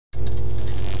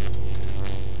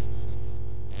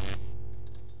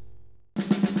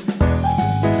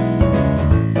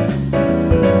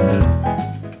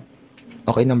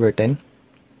Okay, number 10.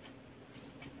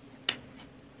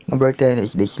 Number 10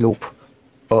 is the slope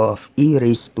of e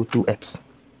raised to 2x.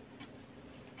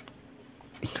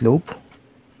 Slope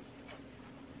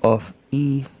of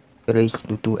e raised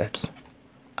to 2x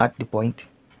at the point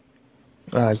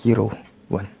 0,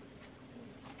 1.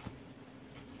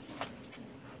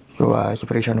 So,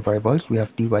 separation of variables, we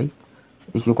have dy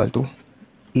is equal to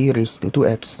e raised to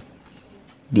 2x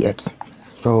dx.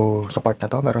 So, sa part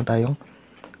na to, meron tayong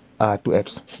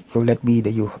 2x. So, let be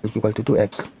the u is equal to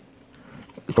 2x.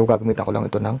 So, gagamitan ko lang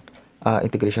ito ng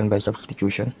integration by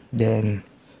substitution. Then,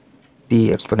 the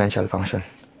exponential function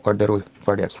or the rule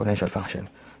for the exponential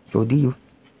function. So, du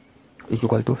is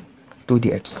equal to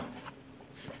 2dx.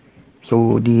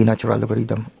 So, the natural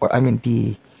logarithm, or I mean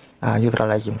the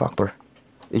neutralizing factor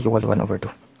is equal to 1 over 2.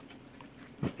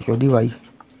 So, dy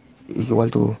is equal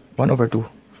to 1 over 2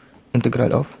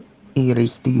 integral of e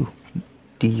raised to u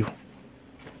du.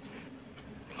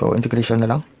 So, integration na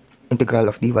lang. Integral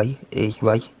of dy is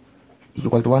y is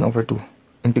equal to 1 over 2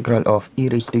 integral of e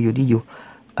raised to u du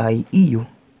ay eu.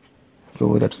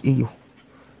 So, that's eu.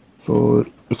 So,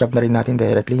 isub na rin natin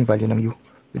directly yung value ng u,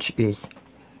 which is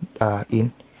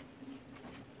in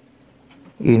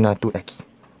 2x.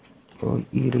 So,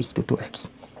 e raised to 2x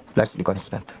plus the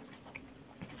constant.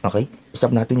 Okay?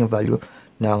 Isub natin yung value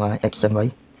ng x and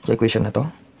y sa equation na to.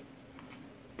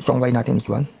 So, ang y natin is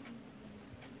 1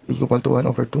 is equal to 1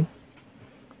 over 2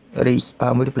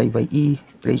 multiplied by e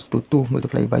raised to 2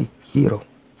 multiplied by 0.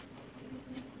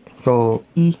 So,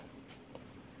 e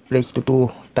raised to 2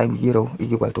 times 0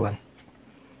 is equal to 1.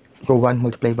 So, 1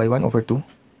 multiplied by 1 over 2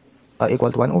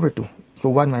 equal to 1 over 2. So,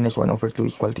 1 minus 1 over 2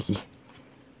 is equal to c.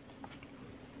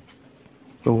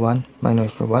 So, 1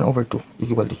 minus 1 over 2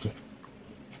 is equal to c.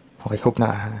 Okay, hope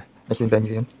na nasundan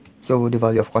nyo yun. So, the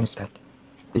value of constant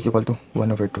is equal to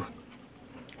 1 over 2.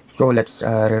 So, let's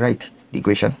rewrite the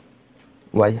equation.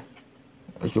 Y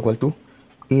is equal to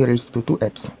e raised to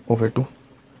 2x over 2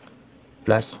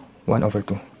 plus 1 over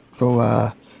 2. So,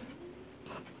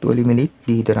 to eliminate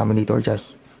the denominator,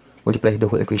 just multiply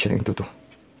the whole equation into 2.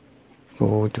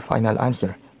 So, the final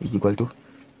answer is equal to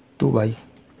 2y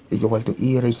is equal to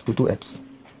e raised to 2x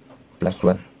plus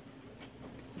 1.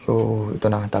 So, ito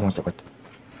na ang tamang sagot.